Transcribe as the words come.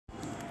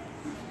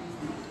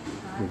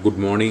Good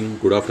morning,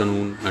 good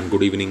afternoon, and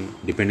good evening,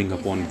 depending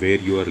upon where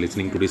you are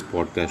listening to this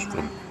podcast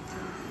from.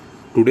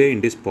 Today,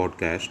 in this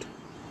podcast,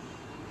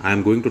 I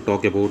am going to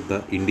talk about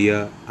the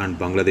India and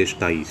Bangladesh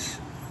ties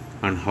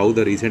and how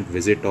the recent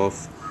visit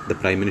of the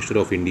Prime Minister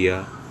of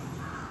India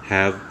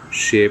have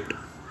shaped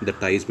the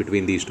ties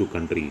between these two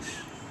countries.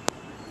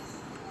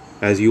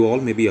 As you all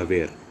may be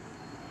aware,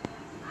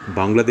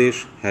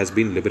 Bangladesh has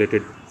been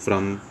liberated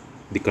from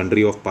the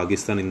country of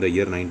Pakistan in the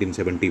year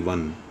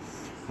 1971,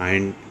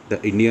 and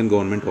the Indian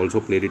government also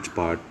played its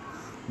part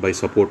by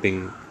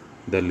supporting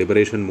the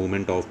liberation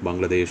movement of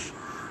Bangladesh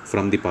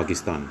from the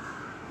Pakistan.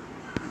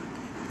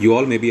 You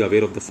all may be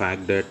aware of the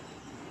fact that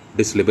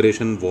this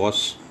liberation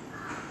was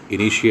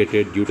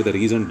initiated due to the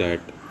reason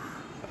that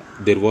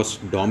there was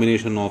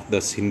domination of the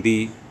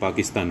Sindhi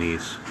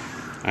Pakistanis,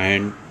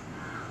 and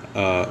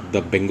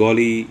the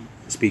Bengali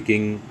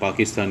speaking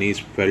Pakistanis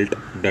felt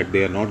that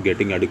they are not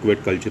getting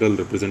adequate cultural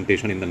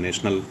representation in the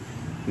national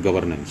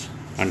governance,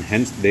 and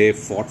hence they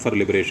fought for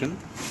liberation,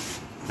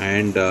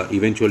 and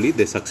eventually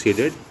they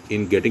succeeded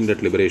in getting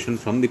that liberation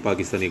from the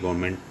Pakistani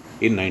government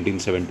in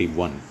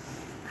 1971.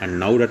 And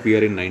now that we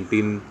are in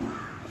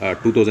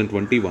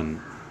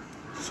 2021,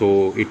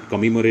 so it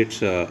commemorates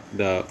the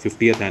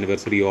 50th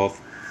anniversary of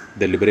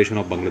the liberation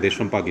of Bangladesh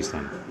from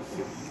Pakistan.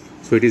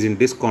 So it is in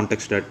this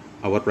context that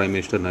our Prime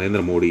Minister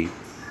Narendra Modi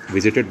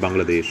visited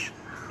Bangladesh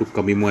to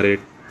commemorate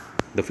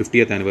the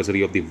 50th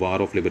anniversary of the War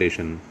of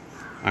Liberation,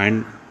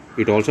 and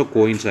it also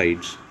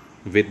coincides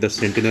with the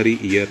centenary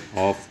year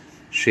of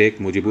Sheikh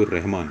Mujibur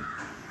Rahman,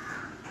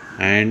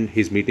 and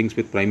his meetings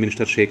with Prime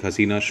Minister Sheikh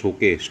Hasina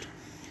showcased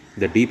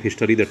the deep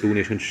history the two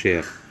nations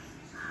share,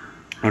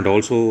 and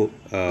also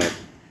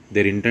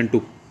their intent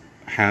to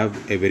have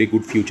a very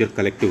good future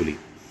collectively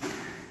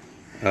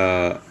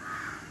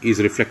is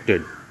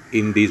reflected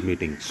in these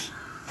meetings.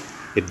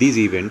 At these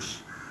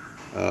events,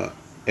 a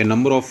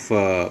number of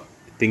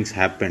things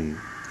happened.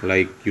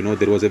 Like,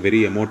 there was a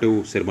very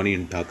emotive ceremony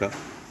in Dhaka.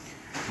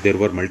 There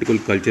were multiple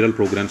cultural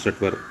programs that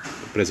were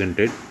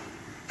presented.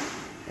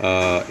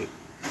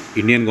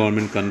 Indian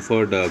government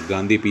conferred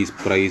Gandhi Peace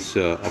Prize,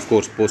 of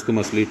course,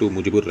 posthumously to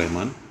Mujibur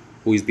Rahman,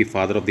 who is the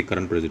father of the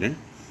current president.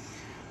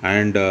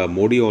 And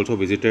Modi also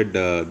visited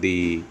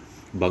the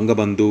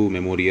Bangabandhu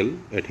Memorial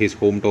at his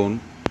hometown,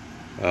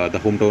 the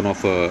hometown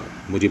of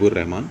Mujibur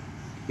Rahman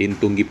in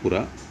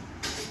Tungipura.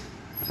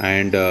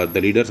 And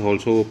the leaders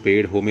also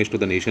paid homage to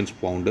the nation's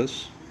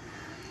founders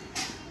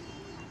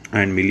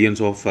and millions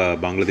of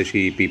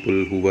Bangladeshi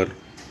people who were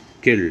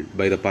killed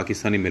by the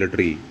Pakistani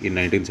military in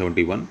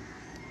 1971,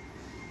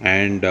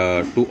 and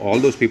to all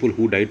those people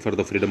who died for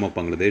the freedom of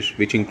Bangladesh,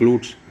 which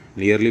includes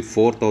nearly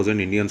 4,000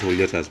 Indian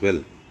soldiers as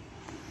well.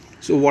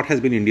 So what has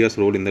been India's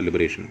role in the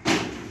liberation?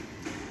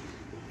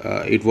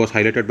 It was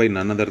highlighted by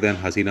none other than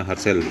Hasina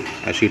herself,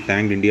 as she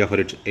thanked India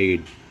for its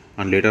aid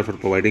and later for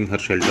providing her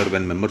shelter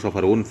when members of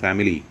her own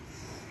family,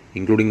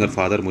 including her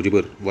father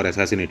Mujibur, were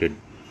assassinated.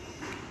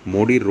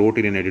 Modi wrote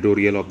in an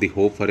editorial of the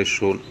Hope for a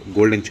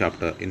Golden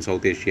Chapter in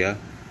South Asia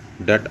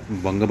that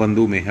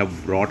Bangabandhu may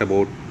have brought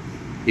about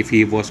if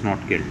he was not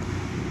killed.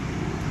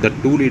 The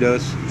two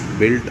leaders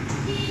built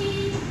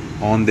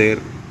on their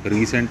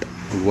recent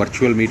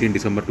virtual meet in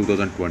December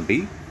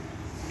 2020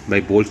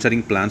 by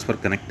bolstering plans for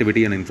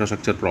connectivity and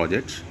infrastructure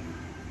projects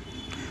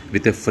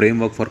with a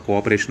framework for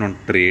cooperation on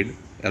trade,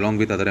 along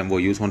with other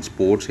MOUs on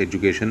sports,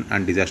 education,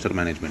 and disaster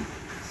management.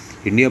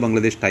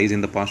 India-Bangladesh ties in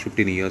the past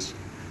 15 years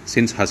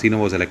since Hasina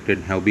was elected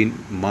have been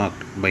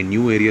marked by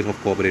new areas of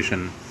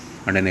cooperation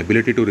and an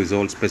ability to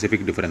resolve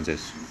specific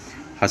differences.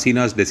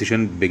 Hasina's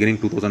decision beginning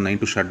 2009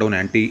 to shut down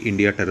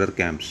anti-India terror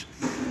camps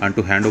and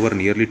to hand over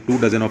nearly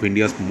 24 of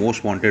India's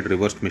most wanted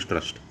reversed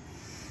mistrust.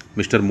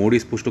 Mr.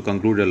 Modi's push to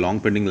conclude a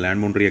long-pending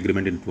land boundary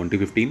agreement in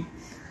 2015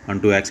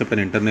 and to accept an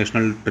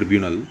international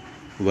tribunal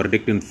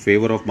verdict in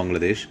favor of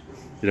Bangladesh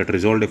that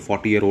resolved a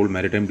 40-year-old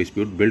maritime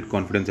dispute built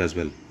confidence as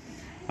well.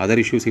 Other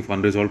issues, if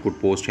unresolved, could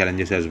pose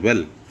challenges as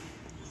well.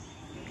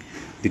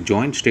 The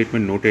joint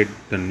statement noted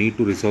the need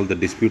to resolve the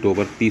dispute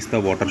over Teesta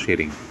water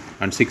sharing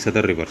and 6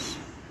 other rivers.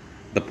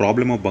 The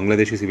problem of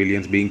Bangladeshi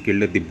civilians being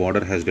killed at the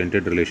border has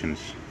dented relations.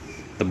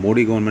 The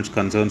Modi government's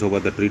concerns over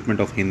the treatment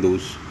of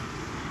Hindus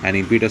and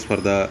impetus for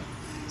the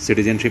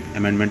Citizenship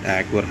Amendment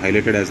Act were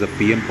highlighted as the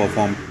PM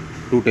performed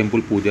 2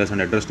 temple pujas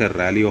and addressed a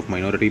rally of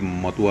minority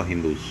Matua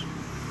Hindus.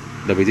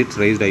 The visits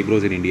raised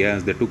eyebrows in India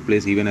as they took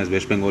place even as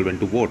West Bengal went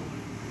to vote,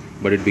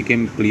 but it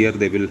became clear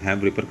they will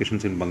have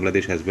repercussions in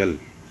Bangladesh as well.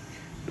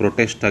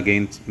 Protests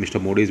against Mr.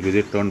 Modi's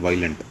visit turned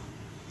violent,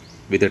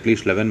 with at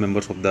least 11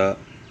 members of the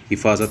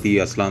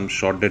Hifazat-e-Islam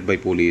shot dead by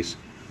police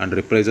and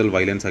reprisal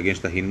violence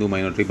against the Hindu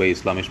minority by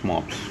Islamist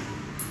mobs.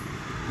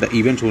 The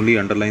events only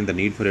underline the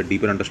need for a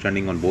deeper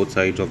understanding on both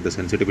sides of the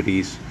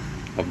sensitivities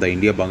of the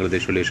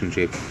India-Bangladesh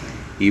relationship,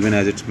 even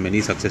as its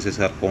many successes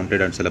are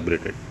counted and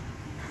celebrated.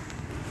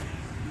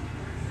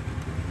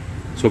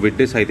 So with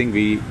this, I think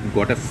we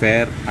got a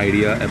fair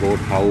idea about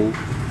how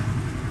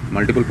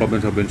multiple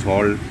problems have been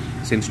solved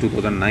since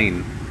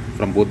 2009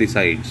 from both the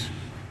sides,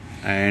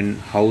 and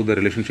how the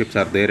relationships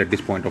are there at this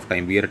point of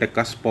time. We are at a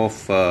cusp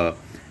of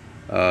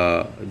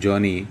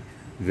journey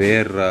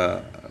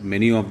where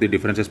many of the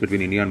differences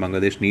between India and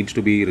Bangladesh needs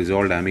to be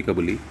resolved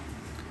amicably,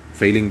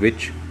 failing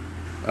which,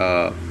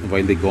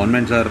 while the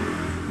governments are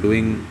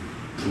doing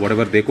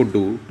whatever they could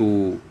do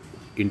to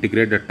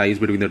integrate the ties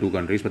between the two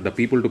countries, but the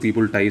people to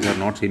people ties are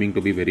not seeming to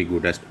be very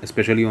good,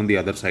 especially on the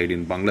other side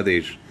in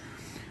Bangladesh.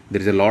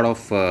 There is a lot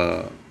of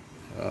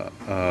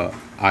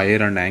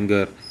ire and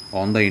anger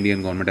on the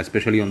Indian government,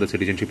 especially on the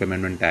Citizenship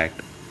Amendment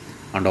Act,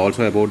 and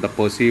also about the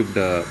perceived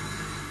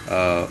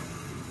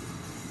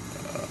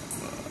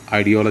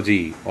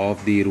ideology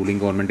of the ruling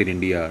government in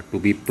India to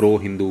be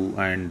pro-Hindu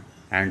and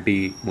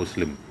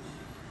anti-Muslim.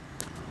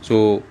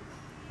 So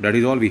that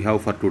is all we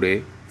have for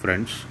today,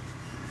 friends,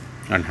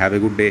 and have a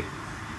good day.